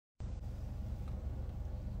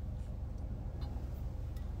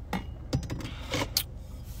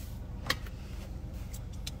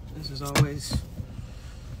is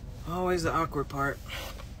always the awkward part.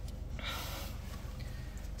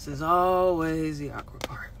 This is always the awkward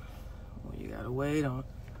part. When you gotta wait on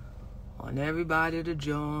everybody to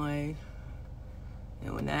join.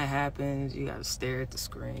 And when that happens, you gotta stare at the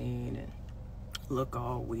screen and look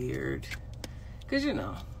all weird. Cause you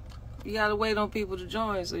gotta wait on people to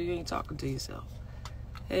join so you ain't talking to yourself.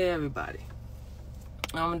 Hey everybody.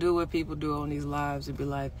 I'm gonna do what people do on these lives and be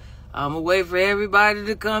like, I'm gonna wait for everybody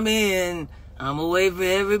to come in. I'm gonna wait for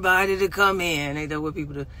everybody to come in. Ain't that what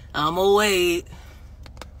people do? I'm gonna wait.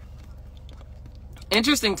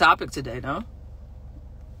 Interesting topic today, though.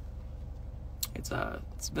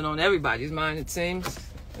 It's been on everybody's mind, it seems.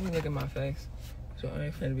 Let me look at my face. So I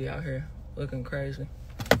ain't finna be out here looking crazy.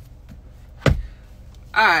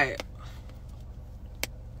 Alright.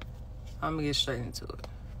 I'm gonna get straight into it.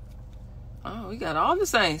 Oh, we got all the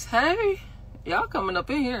saints. Hey, y'all coming up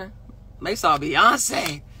in here. They saw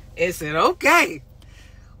Beyonce and said, okay,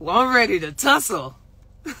 well, I'm ready to tussle.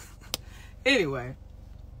 Anyway.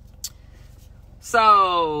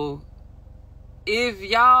 So, if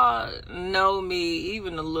y'all know me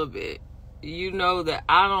even a little bit, you know that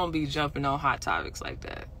I don't be jumping on hot topics like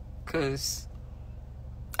that. Because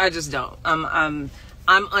I just don't. I'm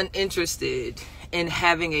uninterested in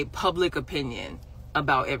having a public opinion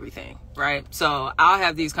about everything, right? So I'll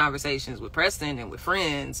have these conversations with Preston and with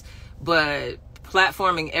friends, but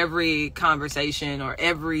platforming every conversation or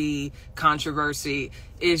every controversy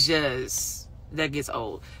is just, that gets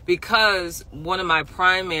old. Because one of my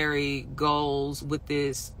primary goals with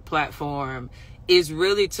this platform is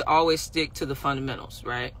really to always stick to the fundamentals,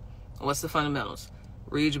 right? What's the fundamentals?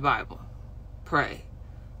 Read your Bible, pray,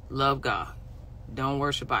 love God, don't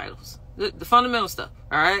worship idols. The fundamental stuff,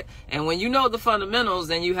 all right? And when you know the fundamentals,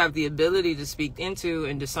 then you have the ability to speak into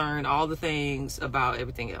and discern all the things about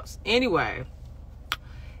everything else. Anyway,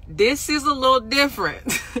 this is a little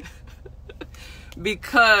different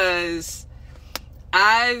because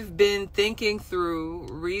I've been thinking through,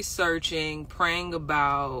 researching, praying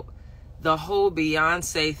about the whole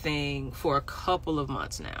Beyonce thing for a couple of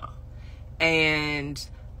months now. And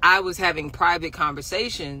I was having private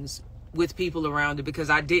conversations with people around it because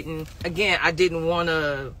I didn't want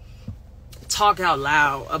to talk out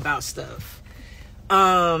loud about stuff.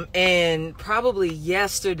 And probably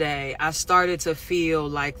yesterday, I started to feel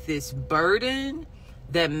like this burden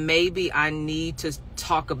that maybe I need to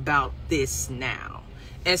talk about this now.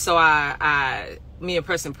 And so me and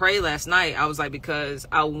Preston prayed last night. I was like, because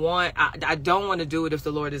I don't want to do it if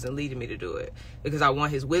the Lord isn't leading me to do it, because I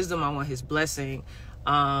want his wisdom. I want his blessing.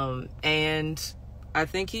 And I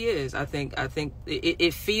think he is. I think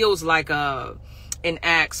it feels like in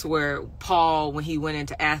Acts where Paul, when he went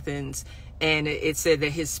into Athens, and it said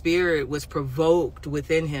that his spirit was provoked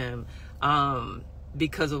within him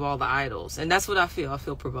because of all the idols. And that's what I feel. I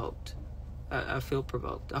feel provoked. I feel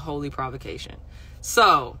provoked. A holy provocation.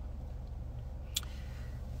 So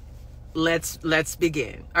let's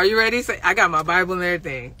begin. Are you ready? I got my Bible and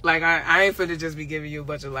everything. Like I ain't finna just be giving you a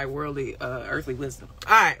bunch of like worldly, earthly wisdom.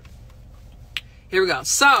 All right. Here we go.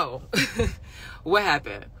 So, what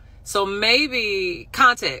happened? So maybe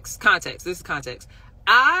context. This is context.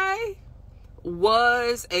 I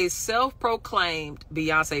was a self-proclaimed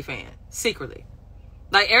Beyonce fan, secretly.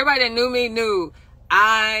 Like everybody that knew me knew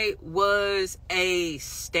I was a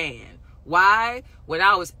stan. Why? When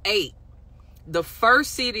I was 8, the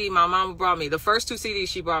first CD my mama brought me, the first 2 CDs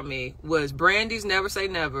she brought me was Brandy's Never Say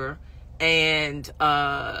Never and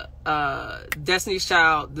Destiny's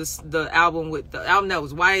Child, the album that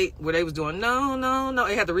was white, where they was doing no,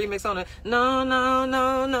 it had the remix on it, no,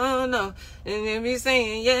 and then me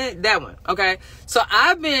saying yeah, that one. Okay, so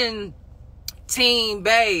I've been Team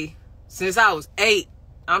Bay since I was 8.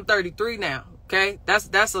 I'm 33 now. Okay,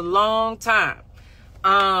 that's a long time.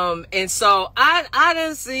 And so I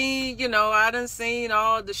done seen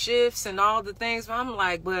all the shifts and all the things, but I'm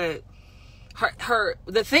like, but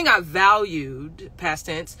the thing I valued, past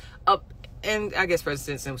tense, and I guess present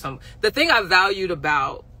tense and some, the thing I valued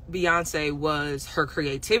about Beyonce was her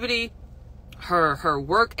creativity, her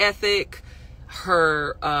work ethic,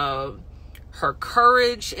 her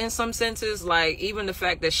courage in some senses. Like even the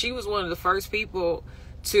fact that she was one of the first people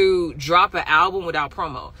to drop an album without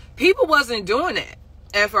promo. People wasn't doing that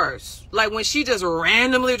at first. Like when she just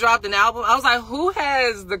randomly dropped an album, I was like, who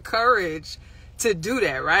has the courage to do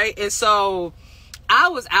that, right? And so I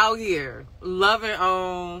was out here loving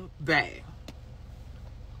on Bay.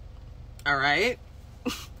 All right.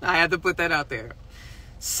 I had to put that out there.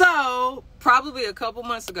 So probably a couple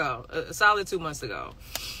months ago, a solid 2 months ago,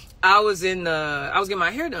 I was getting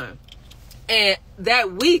my hair done. And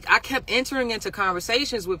that week, I kept entering into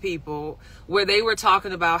conversations with people where they were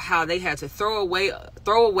talking about how they had to throw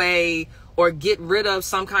away or get rid of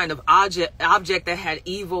some kind of object that had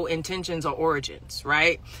evil intentions or origins,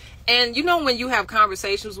 right? And you know when you have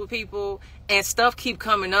conversations with people and stuff keep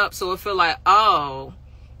coming up, so it feel like, oh,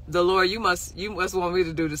 the Lord, you must want me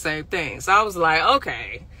to do the same thing. So I was like,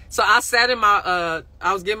 okay. So I sat in I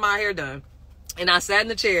was getting my hair done, and I sat in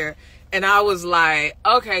the chair, and I was like,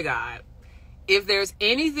 okay, God, if there's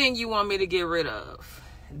anything you want me to get rid of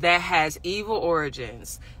that has evil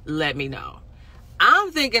origins, let me know.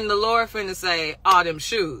 I'm thinking the Lord finna say, all them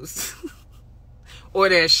shoes or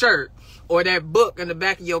that shirt or that book in the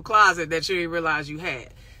back of your closet that you didn't realize you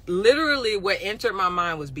had. Literally what entered my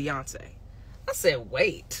mind was Beyonce. I said,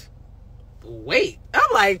 wait.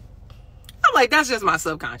 I'm like, that's just my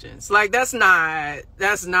subconscious. Like, that's not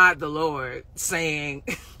the Lord saying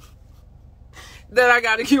that I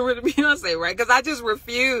got to get rid of Beyonce, right? Because I just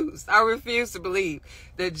refused. I refused to believe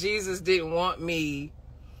that Jesus didn't want me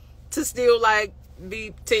to still, like,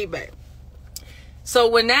 be teabagged. So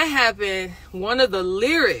when that happened, one of the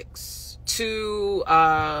lyrics to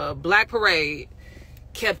Black Parade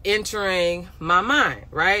kept entering my mind,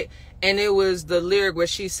 right? And it was the lyric where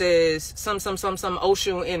she says, some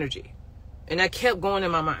ocean energy. And that kept going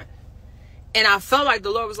in my mind. And I felt like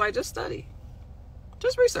the Lord was like, just study.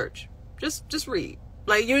 Just research. Just read.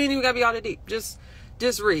 Like, you ain't even gotta be all that deep. Just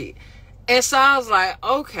read. And so I was like,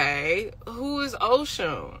 okay, who is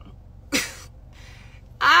Oshun?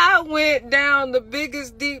 I went down the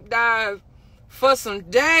biggest deep dive for some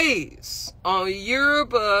days on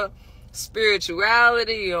Yoruba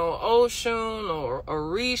spirituality, on Oshun or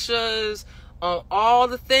Orishas, on all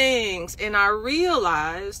the things. And I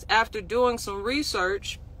realized after doing some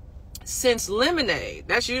research, since Lemonade,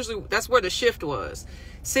 that's where the shift was.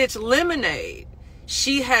 Since Lemonade,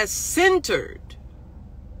 she has centered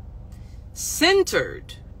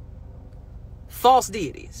false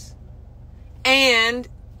deities and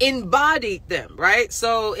embodied them, right?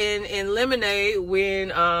 So in Lemonade,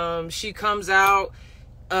 when she comes out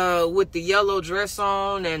with the yellow dress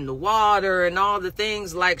on and the water and all the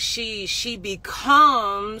things, like she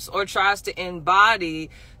becomes or tries to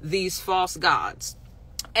embody these false gods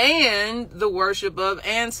and the worship of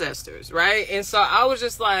ancestors, right? And so I was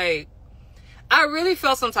just like, I really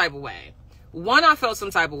felt some type of way. One, I felt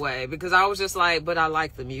some type of way because I was just like, but I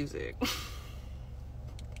like the music.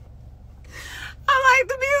 I like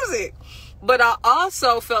the music. But I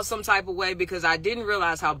also felt some type of way because I didn't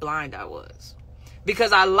realize how blind I was.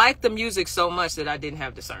 Because I liked the music so much that I didn't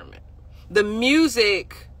have discernment. The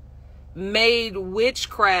music made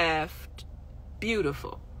witchcraft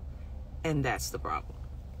beautiful. And that's the problem.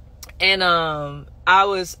 And I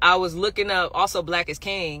was looking up also Black is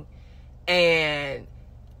King, and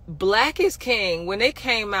Black is King, when it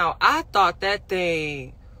came out, I thought that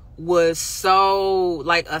thing was so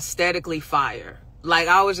like aesthetically fire. Like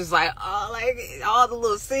I was just like, oh, like all the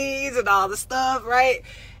little scenes and all the stuff, right?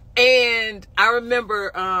 And I remember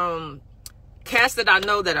cats that I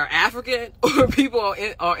know that are African or people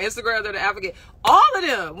on Instagram that are African, all of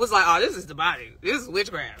them was like, oh, this is the body, this is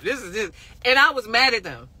witchcraft, this is this, and I was mad at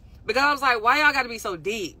them. Because I was like, why y'all got to be so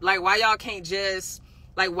deep? Like, why y'all can't just,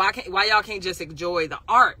 like, why y'all can't just enjoy the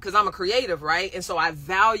art? Because I'm a creative, right? And so I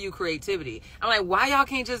value creativity. I'm like, why y'all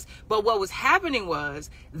can't just, but what was happening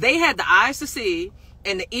was they had the eyes to see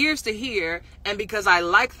and the ears to hear. And because I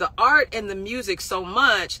liked the art and the music so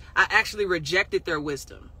much, I actually rejected their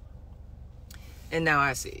wisdom. And now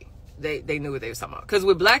I see. They knew what they were talking about. Because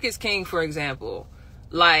with Black is King, for example,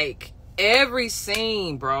 like every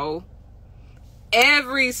scene, bro,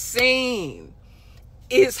 every scene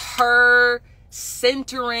is her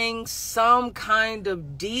centering some kind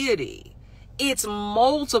of deity. It's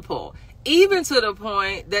multiple, even to the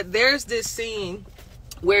point that there's this scene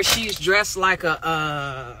where she's dressed like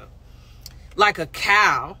a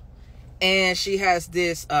cow, and she has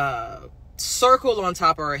this circle on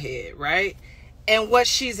top of her head, right? And what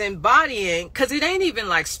she's embodying, because it ain't even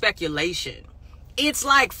like speculation, it's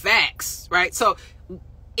like facts, right? So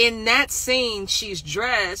in that scene, she's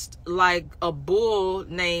dressed like a bull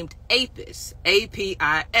named Apis,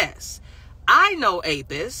 A-P-I-S. I know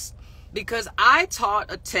Apis because I taught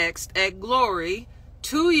a text at Glory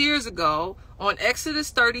 2 years ago on Exodus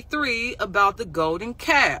 33 about the golden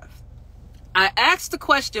calf. I asked the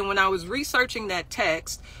question when I was researching that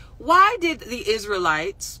text, why did the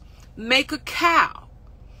Israelites make a cow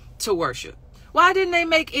to worship? Why didn't they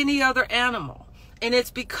make any other animal? And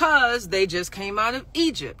it's because they just came out of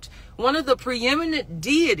Egypt. One of the preeminent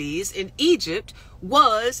deities in Egypt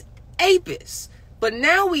was Apis. But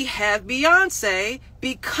now we have Beyonce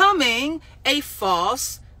becoming a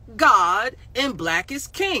false God and black is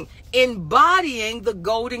king, embodying the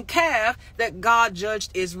golden calf that God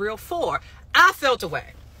judged Israel for. I felt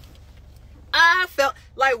away. I felt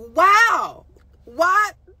like, wow,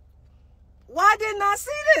 why didn't I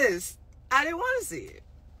see this? I didn't want to see it.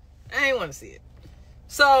 I didn't want to see it.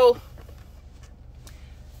 So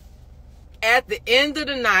at the end of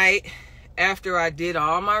the night, after I did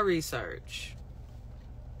all my research,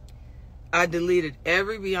 I deleted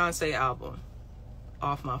every Beyonce album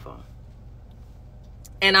off my phone.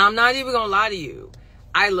 And I'm not even gonna lie to you,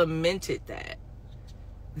 I lamented that.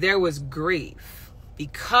 There was grief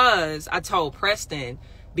because I told Preston,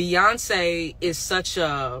 Beyonce is such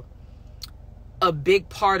a big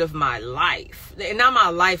part of my life. And not my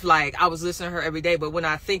life like I was listening to her every day, but when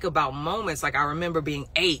I think about moments, like I remember being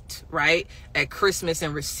 8, right, at Christmas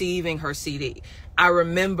and receiving her CD. I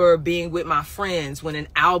remember being with my friends when an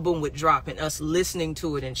album would drop and us listening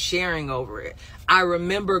to it and sharing over it. I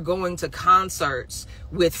remember going to concerts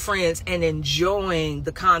with friends and enjoying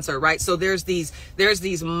the concert, right? So there's these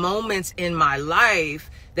moments in my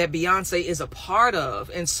life that Beyonce is a part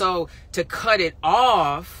of. And so to cut it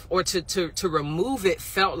off or to remove it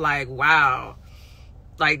felt like, wow,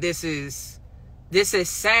 like this is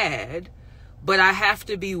sad, but I have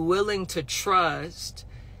to be willing to trust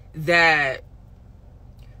that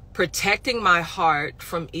protecting my heart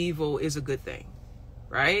from evil is a good thing,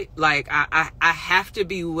 right? Like I have to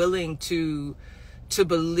be willing to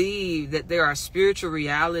believe that there are spiritual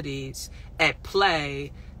realities at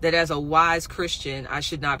play that as a wise Christian, I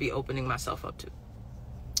should not be opening myself up to.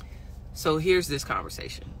 So here's this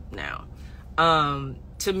conversation now.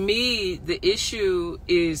 To me, the issue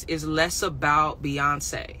is less about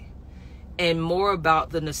Beyonce and more about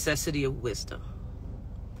the necessity of wisdom.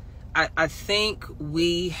 I think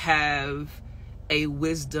we have a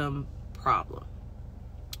wisdom problem.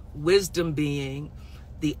 Wisdom being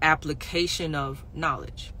the application of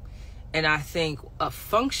knowledge. And I think a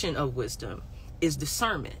function of wisdom is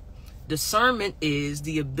discernment. Discernment is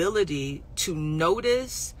the ability to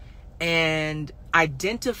notice and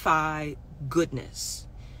identify goodness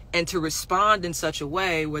and to respond in such a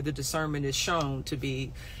way where the discernment is shown to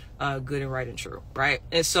be good and right and true, right?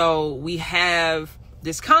 And so we have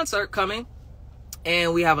this concert coming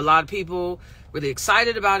and we have a lot of people really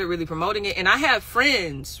excited about it, really promoting it. And I have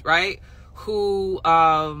friends, right, who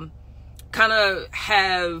kind of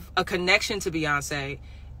have a connection to Beyonce,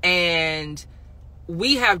 and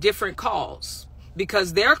we have different calls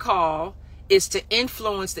because their call is to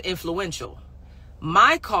influence the influential.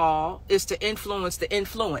 My call is to influence the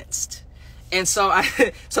influenced. And so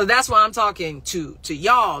so that's why I'm talking to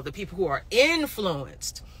y'all, the people who are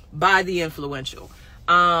influenced by the influential.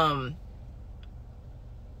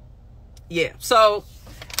 Yeah. So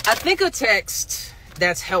I think a text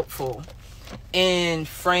that's helpful in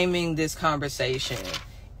framing this conversation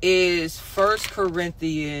is 1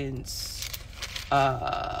 Corinthians,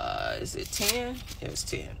 is it 10? Yeah, it's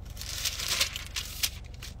 10.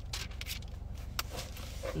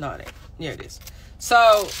 No, it ain't. Yeah, it is.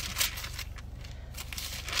 So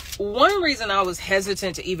one reason I was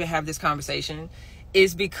hesitant to even have this conversation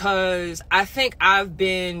is because I think I've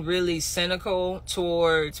been really cynical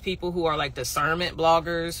towards people who are like discernment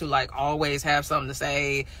bloggers who like always have something to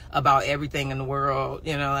say about everything in the world,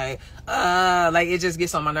 you know, like it just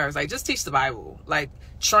gets on my nerves. Like, just teach the Bible, like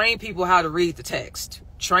train people how to read the text,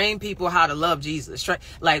 train people how to love Jesus.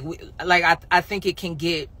 I think it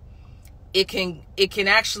can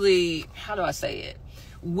actually, how do I say it?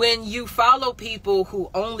 When you follow people who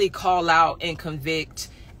only call out and convict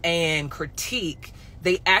and critique,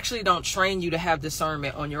 they actually don't train you to have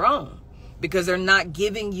discernment on your own, because they're not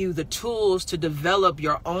giving you the tools to develop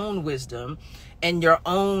your own wisdom and your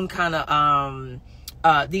own kind of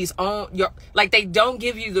they don't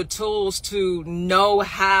give you the tools to know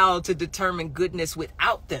how to determine goodness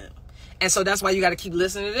without them. And so that's why you got to keep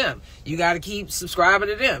listening to them. You got to keep subscribing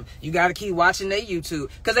to them. You got to keep watching their YouTube,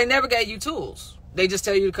 because they never gave you tools. They just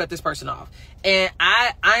tell you to cut this person off. And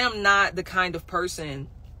I am not the kind of person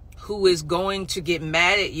who is going to get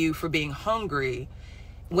mad at you for being hungry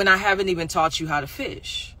when I haven't even taught you how to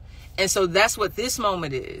fish. And so that's what this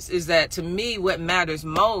moment is that to me, what matters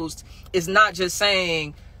most is not just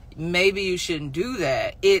saying, maybe you shouldn't do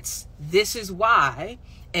that. It's, this is why,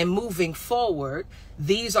 and moving forward,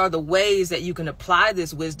 these are the ways that you can apply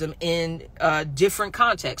this wisdom in different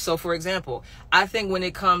contexts. So for example, I think when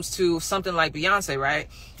it comes to something like Beyonce, right,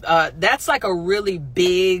 that's like a really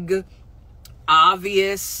big,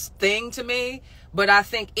 obvious thing to me. But I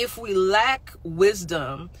think if we lack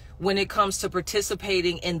wisdom when it comes to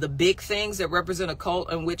participating in the big things that represent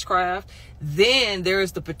occult and witchcraft, then there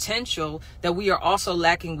is the potential that we are also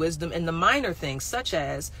lacking wisdom in the minor things, such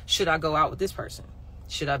as, should I go out with this person?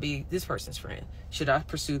 Should I be this person's friend? Should I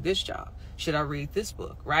pursue this job? Should I read this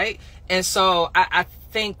book? Right? And so I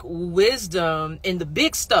think wisdom in the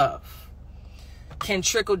big stuff can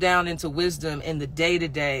trickle down into wisdom in the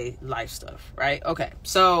day-to-day life stuff. Right? Okay.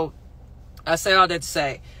 So I say all that to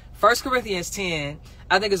say, 1 Corinthians 10,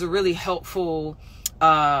 I think, is a really helpful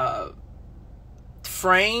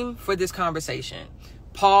frame for this conversation.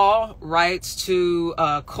 Paul writes to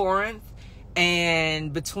Corinth,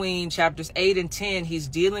 and between chapters 8 and 10, he's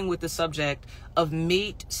dealing with the subject of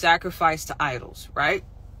meat sacrificed to idols, right?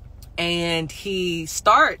 And he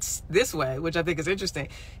starts this way, which I think is interesting.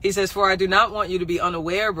 He says, "For I do not want you to be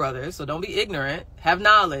unaware, brothers," so don't be ignorant, have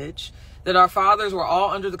knowledge, "that our fathers were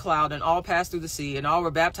all under the cloud and all passed through the sea and all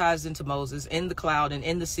were baptized into Moses in the cloud and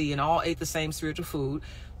in the sea and all ate the same spiritual food.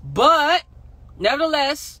 But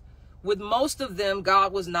nevertheless, with most of them,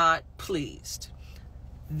 God was not pleased."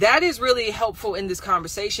 That is really helpful in this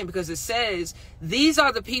conversation because it says these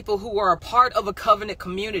are the people who are a part of a covenant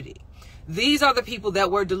community. These are the people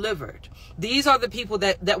that were delivered. These are the people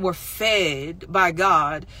that were fed by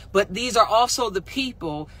God, but these are also the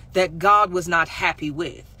people that God was not happy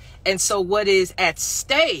with. And so what is at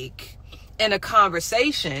stake in a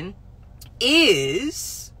conversation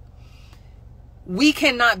is we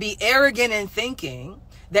cannot be arrogant in thinking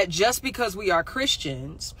that just because we are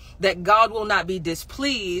Christians, that God will not be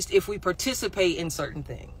displeased if we participate in certain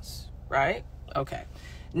things, right? Okay.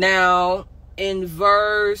 Now, in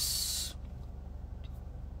verse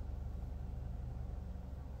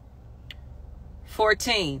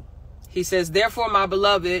 14, he says, "Therefore, my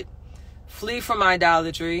beloved, flee from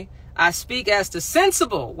idolatry. I speak as to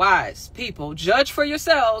sensible, wise people. Judge for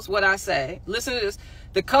yourselves what I say." Listen to this.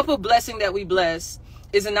 "The cup of blessing that we bless,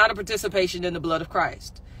 is it not a participation in the blood of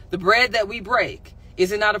Christ? The bread that we break,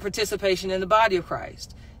 is it not a participation in the body of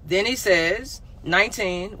Christ?" Then he says,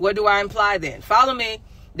 19, "What do I imply then? Follow me,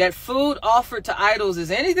 that food offered to idols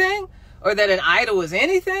is anything, or that an idol is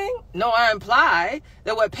anything? No, I imply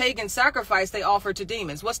that what pagan sacrifice they offer to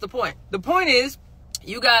demons." What's the point? The point is,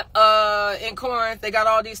 you got in Corinth, they got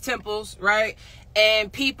all these temples, right?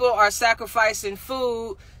 And people are sacrificing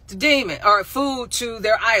food to demon, or food to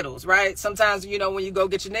their idols, right? Sometimes, you know, when you go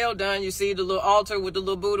get your nail done, you see the little altar with the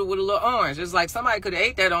little Buddha with a little orange. It's like somebody could have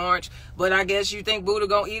ate that orange, but I guess you think Buddha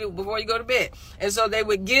gonna eat it before you go to bed. And so they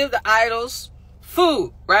would give the idols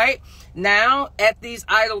food, right? Now, at these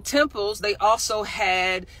idol temples, they also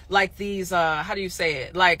had like these, how do you say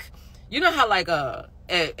it? Like, you know how like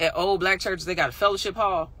at old black churches, they got a fellowship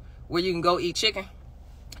hall where you can go eat chicken?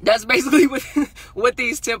 That's basically what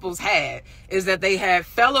these temples had, is that they had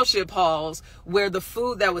fellowship halls where the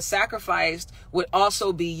food that was sacrificed would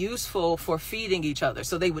also be useful for feeding each other.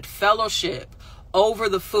 So they would fellowship over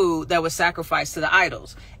the food that was sacrificed to the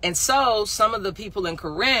idols. And so some of the people in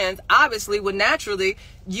Corinth obviously would naturally,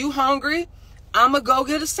 you hungry? I'm going to go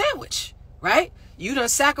get a sandwich, right? You done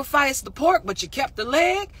sacrificed the pork, but you kept the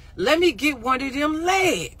leg. Let me get one of them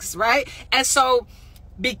legs, right? And so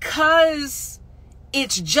because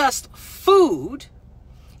it's just food,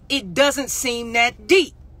 it doesn't seem that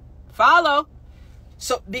deep. Follow?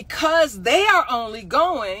 So because they are only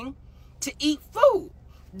going to eat food,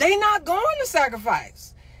 they not going to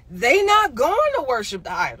sacrifice. They not going to worship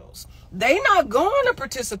the idols. They not going to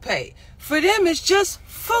participate. For them, it's just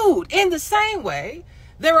food. In the same way,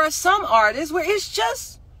 there are some artists where it's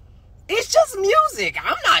just music.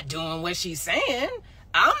 I'm not doing what she's saying.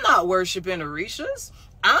 I'm not worshiping Orishas.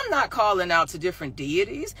 I'm not calling out to different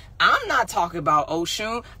deities. I'm not talking about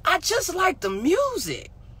Oshun. I just like the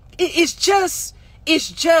music. It's just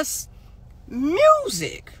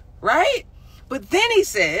music, right? But then he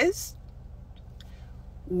says,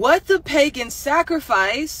 what the pagans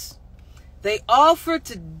sacrifice, they offer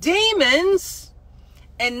to demons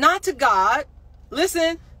and not to God.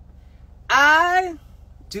 Listen, I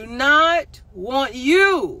do not want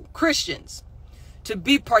you, Christians, to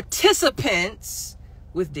be participants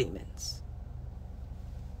with demons.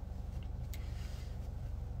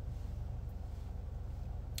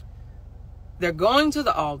 They're going to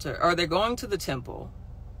the altar, or they're going to the temple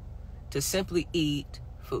to simply eat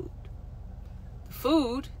food. The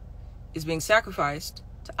food is being sacrificed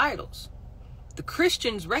to idols. The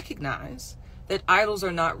Christians recognize that idols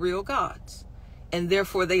are not real gods, and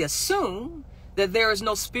therefore they assume that there is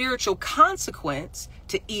no spiritual consequence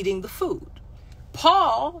to eating the food.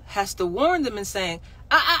 Paul has to warn them and saying,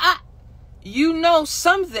 you know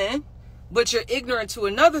something, but you're ignorant to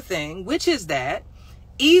another thing, which is that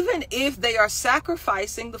even if they are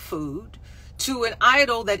sacrificing the food to an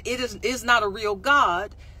idol that it is not a real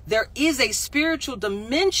God, there is a spiritual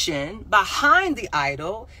dimension behind the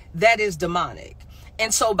idol that is demonic.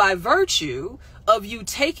 And so by virtue of you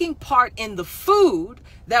taking part in the food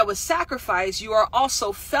that was sacrificed, you are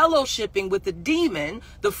also fellowshipping with the demon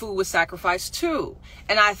the food was sacrificed to.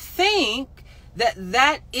 And I think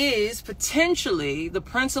that is potentially the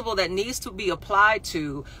principle that needs to be applied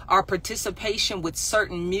to our participation with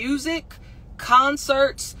certain music,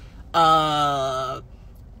 concerts,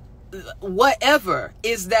 whatever,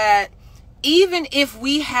 is that even if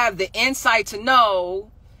we have the insight to know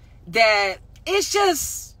that it's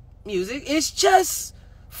just music, it's just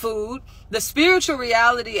food, the spiritual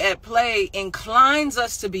reality at play inclines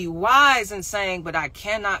us to be wise in saying, but I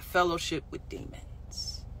cannot fellowship with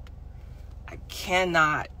demons. I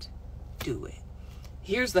cannot do it.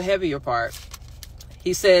 Here's the heavier part.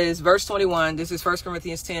 He says, verse 21, this is 1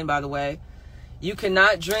 Corinthians 10, by the way. You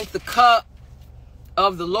cannot drink the cup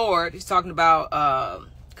of the Lord. He's talking about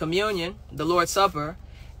communion, the Lord's Supper,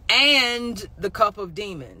 and the cup of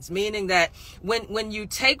demons, meaning that when you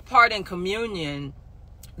take part in communion,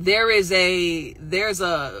 there's a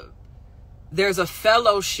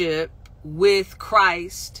fellowship with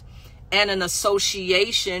Christ and an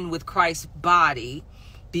association with Christ's body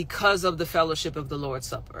because of the fellowship of the Lord's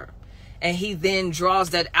Supper. And he then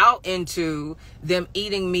draws that out into them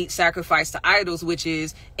eating meat sacrificed to idols, which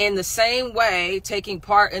is in the same way taking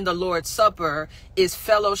part in the Lord's Supper is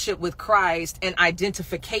fellowship with Christ and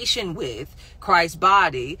identification with Christ's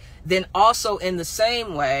body. Then also in the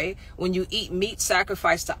same way, when you eat meat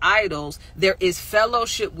sacrificed to idols, there is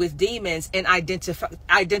fellowship with demons and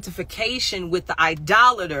identification with the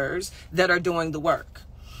idolaters that are doing the work.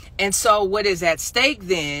 And so what is at stake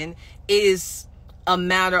then is a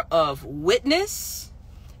matter of witness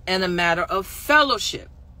and a matter of fellowship,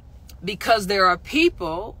 because there are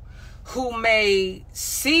people who may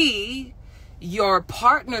see your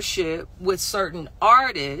partnership with certain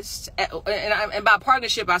artists, and by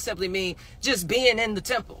partnership I simply mean just being in the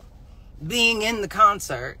temple, being in the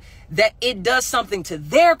concert, that it does something to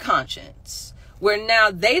their conscience, where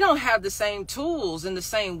now they don't have the same tools and the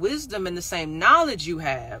same wisdom and the same knowledge you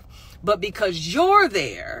have, but because you're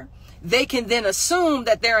there, they can then assume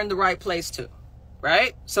that they're in the right place too,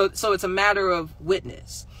 right? So it's a matter of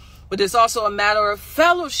witness, but it's also a matter of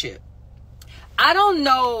fellowship. I don't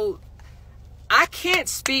know. I can't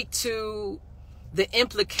speak to the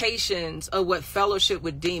implications of what fellowship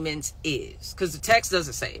with demons is, because the text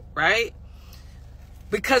doesn't say it, right?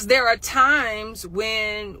 Because there are times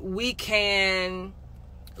when we can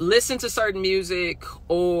listen to certain music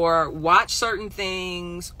or watch certain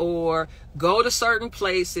things or go to certain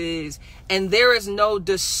places, and there is no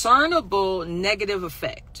discernible negative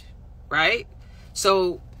effect, right?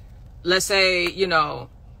 So let's say, I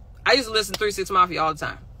used to listen to 3 6 Mafia all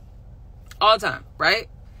the time, right?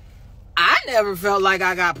 I never felt like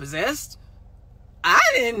I got possessed. I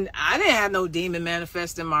didn't have no demon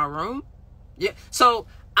manifest in my room. Yeah. So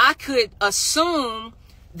I could assume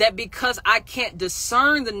that because I can't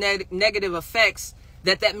discern the negative effects,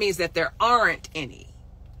 that means that there aren't any.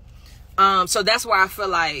 So that's why I feel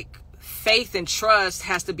like faith and trust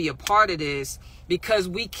has to be a part of this, because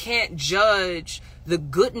we can't judge the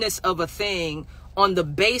goodness of a thing on the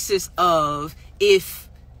basis of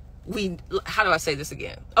how do I say this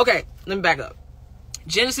again? Okay, let me back up.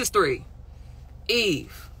 Genesis 3,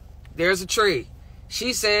 Eve, there's a tree.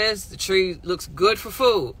 She says the tree looks good for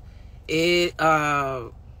food. It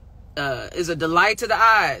is a delight to the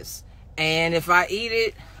eyes, and if I eat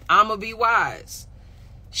it, I'm gonna be wise.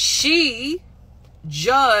 She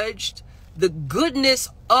judged the goodness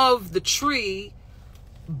of the tree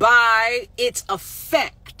by its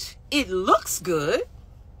effect. It looks good,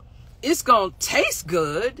 it's gonna taste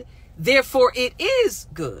good, therefore it is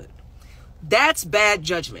good. That's bad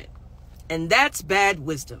judgment, and that's bad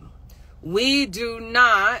wisdom. We do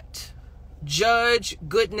not judge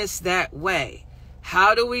goodness that way.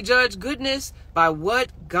 How do we judge goodness? By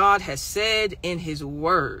what God has said in his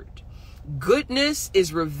word. Goodness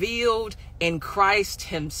is revealed in Christ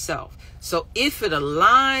himself. So if it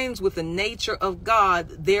aligns with the nature of God,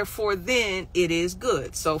 therefore then it is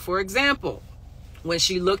good. So for example, when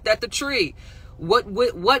she looked at the tree, what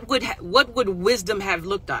would wisdom have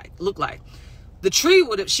looked like? The tree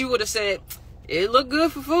she would have said, it looked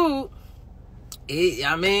good for food.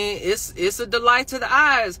 It's a delight to the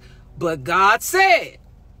eyes. But God said,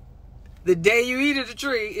 the day you eat of the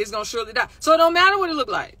tree, it's going to surely die. So it don't matter what it look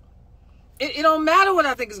like. It don't matter what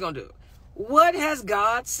I think it's going to do. What has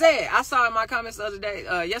God said? I saw in my comments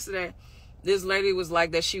yesterday, This lady was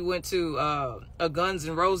like that she went to a Guns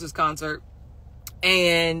N' Roses concert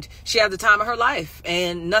and she had the time of her life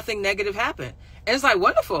and nothing negative happened. And it's like,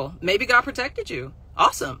 wonderful. Maybe God protected you.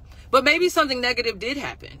 Awesome. But maybe something negative did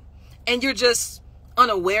happen and you're just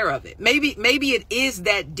unaware of it. Maybe it is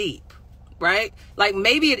that deep, right? Like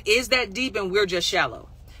maybe it is that deep and we're just shallow.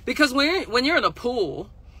 Because when you're in a pool,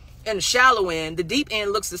 in the shallow end, the deep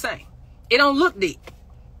end looks the same. It don't look deep.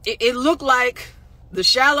 It look like the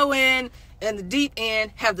shallow end and the deep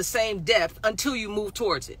end have the same depth until you move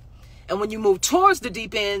towards it. And when you move towards the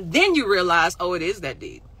deep end, then you realize, oh, it is that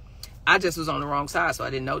deep. I just was on the wrong side, so I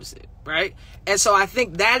didn't notice it, right? And so I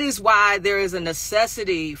think that is why there is a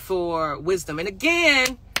necessity for wisdom. And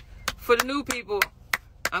again, for the new people,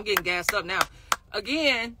 I'm getting gassed up now.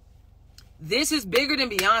 Again, this is bigger than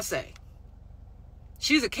Beyonce.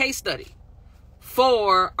 She's a case study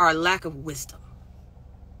for our lack of wisdom.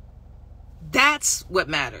 That's what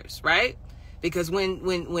matters, right? Because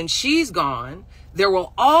when she's gone, there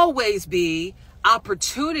will always be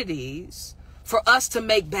opportunities for us to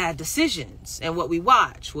make bad decisions and what we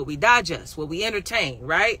watch, what we digest, what we entertain,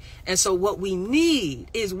 right? And so what we need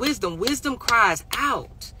is wisdom. Wisdom cries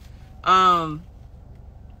out.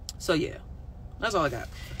 So yeah, that's all I got.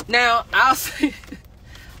 Now I'll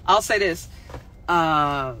say this.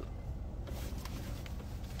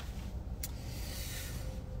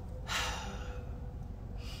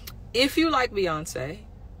 If you like Beyonce,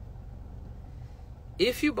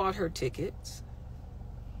 if you bought her tickets,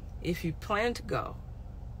 if you plan to go,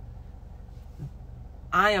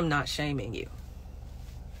 I am not shaming you.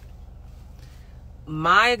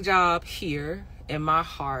 My job here in my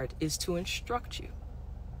heart is to instruct you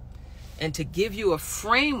and to give you a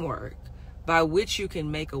framework by which you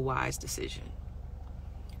can make a wise decision.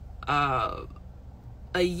 A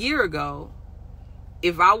year ago,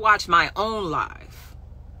 if I watched my own life,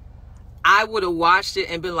 I would have watched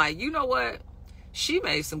it and been like, you know what? She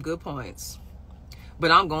made some good points,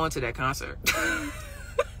 but I'm going to that concert.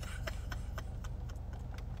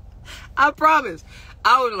 I promise.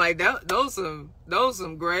 I was like, those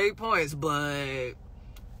some great points, but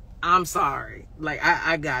I'm sorry. Like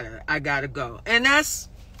I gotta go. And that's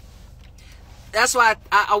why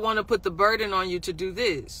I want to put the burden on you to do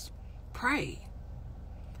this. Pray.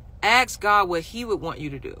 Ask God what he would want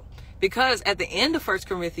you to do. Because at the end of 1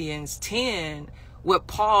 Corinthians 10, what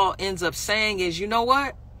Paul ends up saying is, you know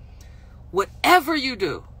what? Whatever you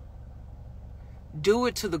do, do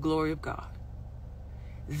it to the glory of God.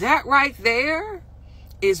 That right there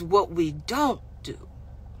is what we don't do.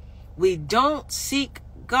 We don't seek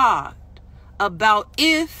God about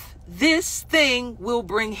if this thing will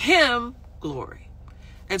bring him glory.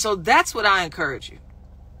 And so that's what I encourage you.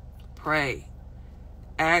 Pray.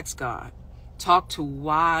 Ask God. Talk to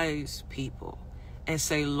wise people and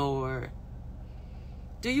say, Lord,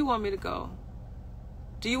 do you want me to go?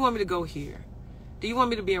 Do you want me to go here? Do you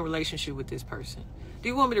want me to be in relationship with this person? Do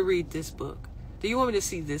you want me to read this book? Do you want me to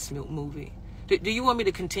see this movie? Do you want me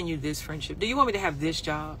to continue this friendship? Do you want me to have this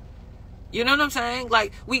job? You know what I'm saying?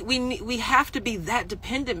 Like we have to be that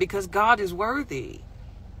dependent because God is worthy,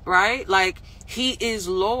 right? Like he is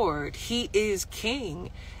Lord, he is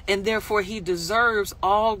King, and therefore he deserves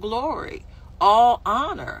all glory, all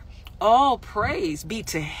honor, all praise be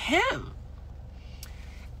to him.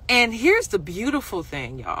 And here's the beautiful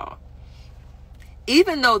thing, y'all.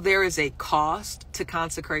 Even though there is a cost to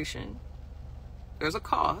consecration, there's a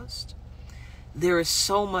cost. There is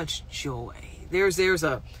so much joy. There's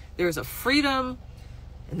a freedom,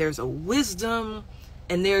 and there's a wisdom,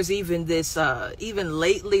 and there's even this, even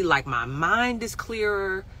lately, like my mind is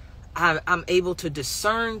clearer. I'm able to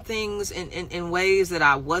discern things in ways that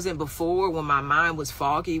I wasn't before when my mind was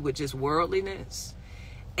foggy with just worldliness.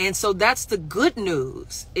 And so that's the good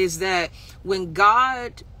news, is that when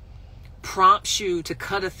God prompts you to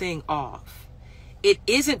cut a thing off, it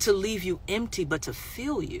isn't to leave you empty, but to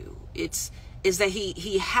fill you. Is that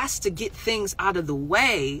he has to get things out of the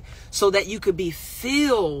way so that you could be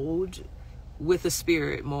filled with the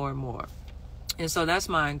Spirit more and more. And so that's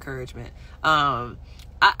my encouragement. I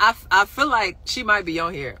feel like she might be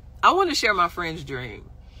on here. I want to share my friend's dream.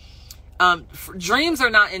 Dreams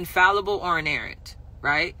are not infallible or inerrant,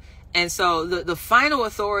 right? And so the final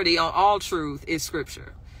authority on all truth is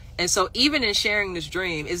Scripture. And so even in sharing this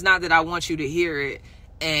dream, it's not that I want you to hear it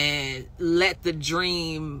and let the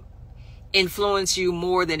dream influence you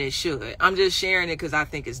more than it should. I'm just sharing it because I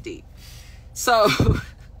think it's deep. So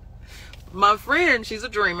my friend, she's a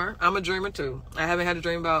dreamer. I'm a dreamer too. I haven't had a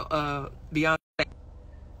dream about Beyonce.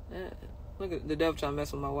 Look at the devil trying to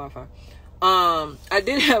mess with my Wi-Fi. I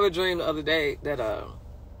did have a dream the other day that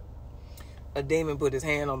a demon put his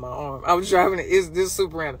hand on my arm. I was driving, this is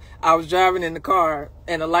super random. I was driving in the car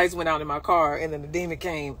and the lights went out in my car, and then the demon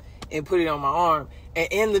came and put it on my arm. And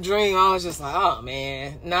in the dream, I was just like, oh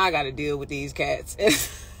man, now I got to deal with these cats.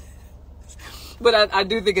 But I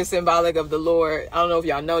do think it's symbolic of the Lord. I don't know if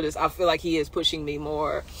y'all noticed. I feel like he is pushing me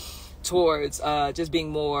more towards just being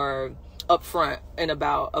more upfront and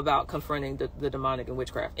about confronting the demonic and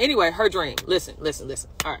witchcraft. Anyway, her dream. Listen.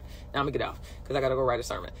 All right, now I'm gonna get off because I gotta go write a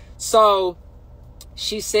sermon. So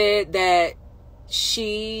she said that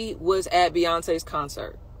she was at Beyonce's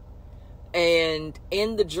concert, and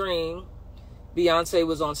in the dream, Beyonce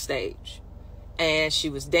was on stage, and she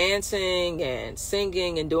was dancing and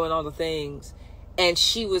singing and doing all the things, and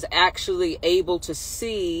she was actually able to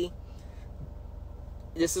see.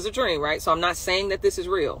 This is a dream, right? So I'm not saying that this is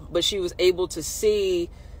real, but she was able to see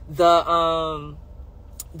the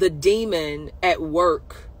demon at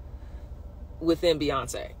work within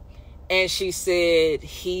Beyonce. And she said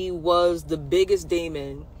he was the biggest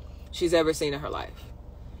demon she's ever seen in her life.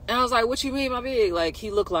 And I was like, what you mean by big? Like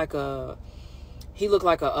he looked like a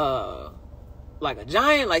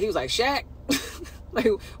giant, like he was like Shaq. Like,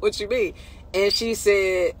 what you mean? And she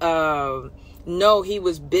said, no, he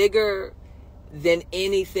was bigger than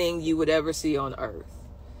anything you would ever see on earth.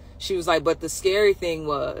 She was like, but the scary thing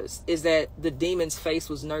is that the demon's face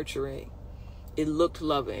was nurturing. It looked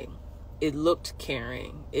loving. It looked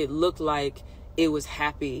caring. It looked like it was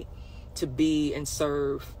happy to be and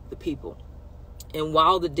serve the people. And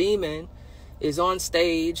while the demon is on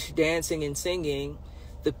stage dancing and singing,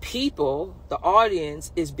 the people, the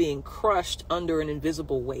audience, is being crushed under an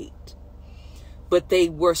invisible weight. But they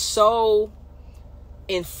were so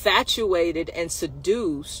infatuated and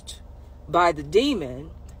seduced by the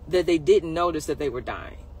demon that they didn't notice that they were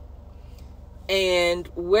dying. And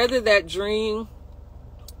whether that dream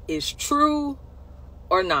is true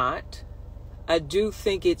or not, I do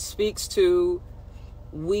think it speaks to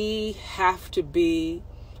we have to be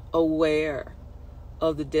aware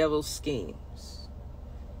of the devil's schemes,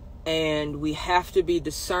 and we have to be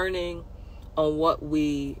discerning on what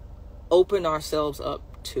we open ourselves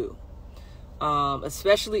up to.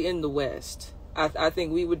 Especially in the West, I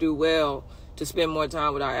think we would do well to spend more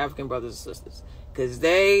time with our African brothers and sisters, because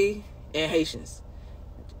they, and Haitians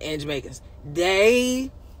and Jamaicans,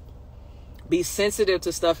 they be sensitive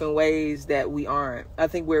to stuff in ways that we aren't. I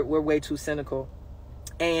think we're way too cynical.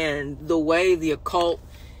 And the way the occult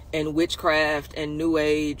and witchcraft and New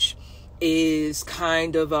Age is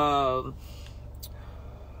kind of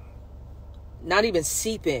not even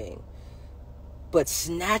seeping, but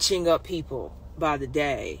snatching up people by the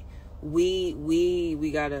day. We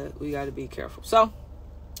gotta be careful. So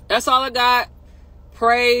that's all I got.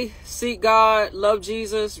 Pray, seek God, love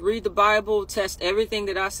Jesus, read the Bible, test everything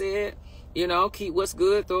that I said. You know, keep what's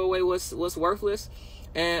good, throw away what's worthless,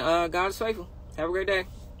 and God is faithful. Have a great day.